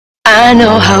I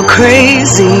know how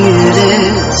crazy it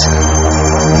is.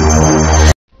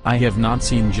 I have not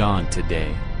seen John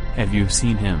today. Have you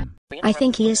seen him? I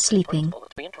think he is sleeping.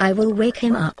 I will wake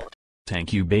him up.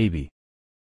 Thank you, baby.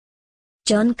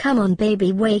 John, come on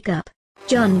baby, wake up.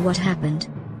 John, what happened?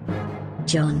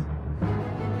 John.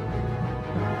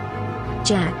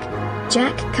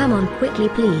 Jack, come on quickly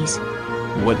please.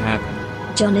 What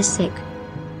happened? John is sick.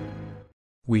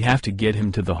 We have to get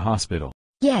him to the hospital.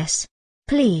 Yes.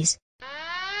 Please.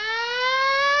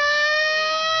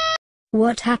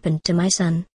 What happened to my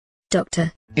son?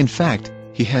 Doctor. In fact,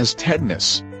 he has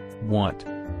tetanus. What?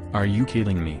 Are you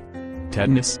kidding me?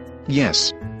 Tetanus?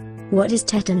 Yes. What is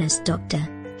tetanus, doctor?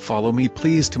 Follow me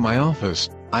please to my office.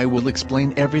 I will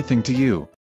explain everything to you.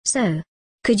 So,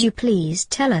 could you please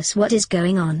tell us what is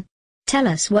going on? Tell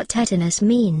us what tetanus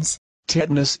means.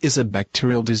 Tetanus is a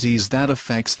bacterial disease that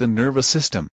affects the nervous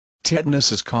system.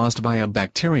 Tetanus is caused by a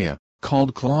bacteria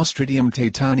called Clostridium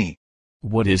tetani.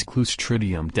 What is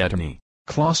Clostridium tetani?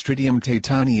 Clostridium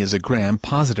tetani is a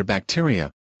gram-positive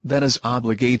bacteria that is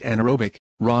obligate anaerobic,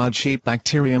 rod-shaped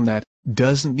bacterium that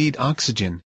doesn't need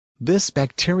oxygen. This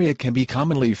bacteria can be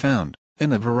commonly found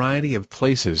in a variety of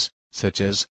places, such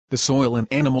as the soil and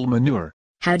animal manure.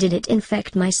 How did it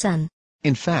infect my son?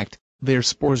 In fact, their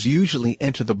spores usually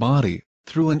enter the body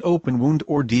through an open wound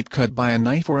or deep cut by a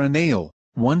knife or a nail.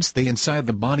 Once they inside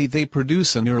the body, they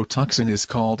produce a neurotoxin is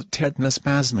called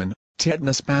tetanospasmin.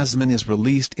 Tetanospasmin is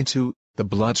released into the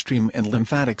bloodstream and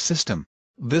lymphatic system.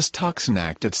 This toxin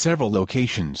acts at several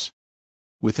locations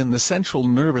within the central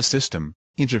nervous system,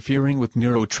 interfering with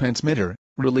neurotransmitter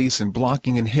release and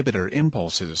blocking inhibitor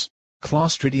impulses.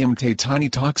 Clostridium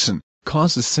tetani toxin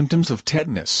causes symptoms of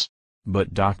tetanus.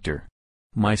 But doctor,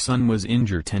 my son was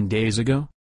injured 10 days ago?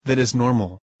 That is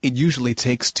normal. It usually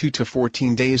takes 2 to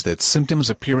 14 days that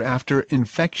symptoms appear after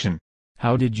infection.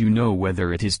 How did you know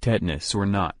whether it is tetanus or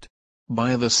not?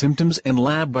 By the symptoms and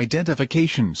lab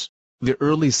identifications. The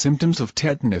early symptoms of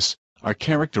tetanus are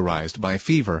characterized by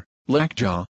fever,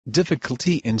 lockjaw,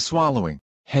 difficulty in swallowing,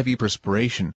 heavy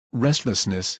perspiration,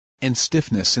 restlessness, and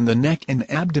stiffness in the neck and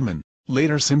abdomen.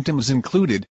 Later symptoms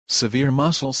included severe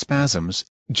muscle spasms,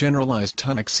 generalized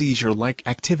tonic seizure-like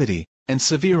activity, and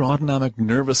severe autonomic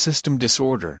nervous system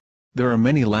disorder. There are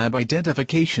many lab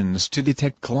identifications to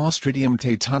detect Clostridium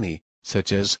tetani,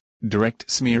 such as direct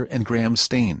smear and gram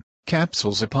stain,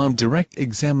 capsules upon direct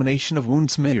examination of wound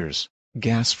smears,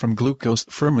 gas from glucose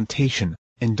fermentation,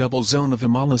 and double zone of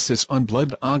hemolysis on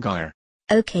blood agar.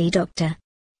 Okay, doctor.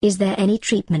 Is there any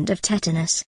treatment of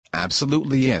tetanus?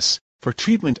 Absolutely yes. For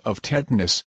treatment of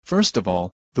tetanus, first of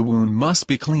all, the wound must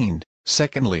be cleaned.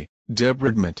 Secondly,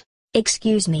 debridement.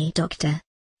 Excuse me, doctor.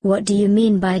 What do you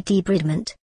mean by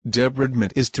debridement?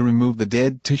 Debridement is to remove the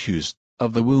dead tissues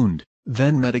of the wound.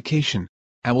 Then medication.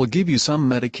 I will give you some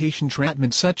medication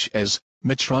treatment such as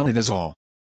metronidazole.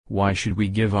 Why should we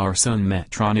give our son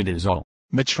metronidazole?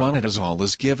 Metronidazole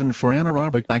is given for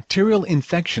anaerobic bacterial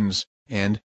infections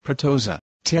and protozoa.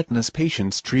 Tetanus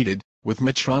patients treated with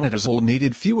metronidazole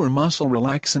needed fewer muscle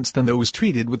relaxants than those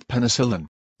treated with penicillin.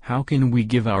 How can we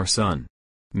give our son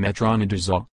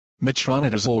metronidazole?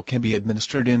 Metronidazole can be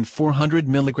administered in 400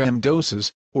 mg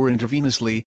doses, or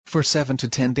intravenously, for 7 to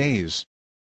 10 days.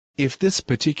 If this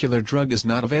particular drug is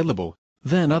not available,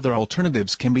 then other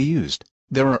alternatives can be used.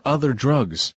 There are other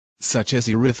drugs, such as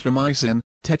erythromycin,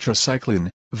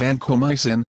 tetracycline,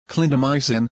 vancomycin,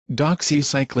 clindamycin,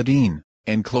 doxycycline,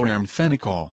 and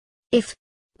chloramphenicol. If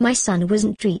my son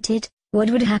wasn't treated,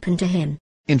 what would happen to him?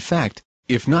 In fact,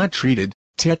 if not treated,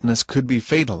 tetanus could be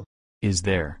fatal. Is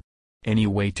there any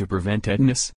way to prevent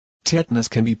tetanus? Tetanus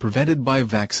can be prevented by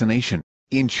vaccination.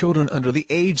 In children under the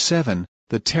age 7,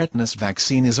 the tetanus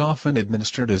vaccine is often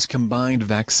administered as combined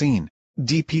vaccine,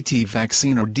 DPT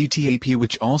vaccine or DTaP,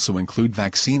 which also include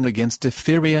vaccine against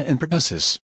diphtheria and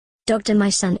pertussis. Doctor, my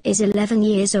son is 11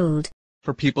 years old.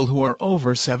 For people who are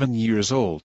over 7 years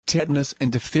old, tetanus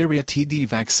and diphtheria TD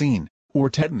vaccine, or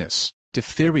tetanus,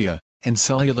 diphtheria, and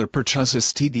cellular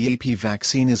pertussis TDAP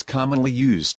vaccine is commonly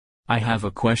used. I have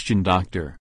a question,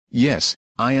 doctor. Yes,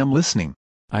 I am listening.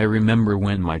 I remember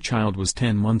when my child was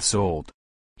 10 months old.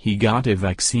 He got a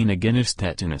vaccine against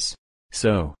tetanus.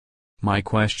 So, my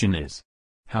question is,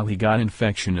 how he got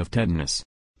infection of tetanus?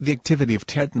 The activity of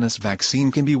tetanus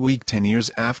vaccine can be weak 10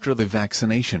 years after the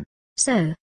vaccination.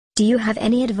 So, do you have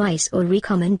any advice or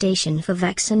recommendation for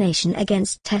vaccination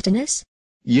against tetanus?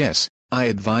 Yes, I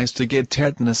advise to get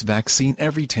tetanus vaccine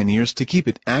every 10 years to keep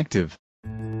it active.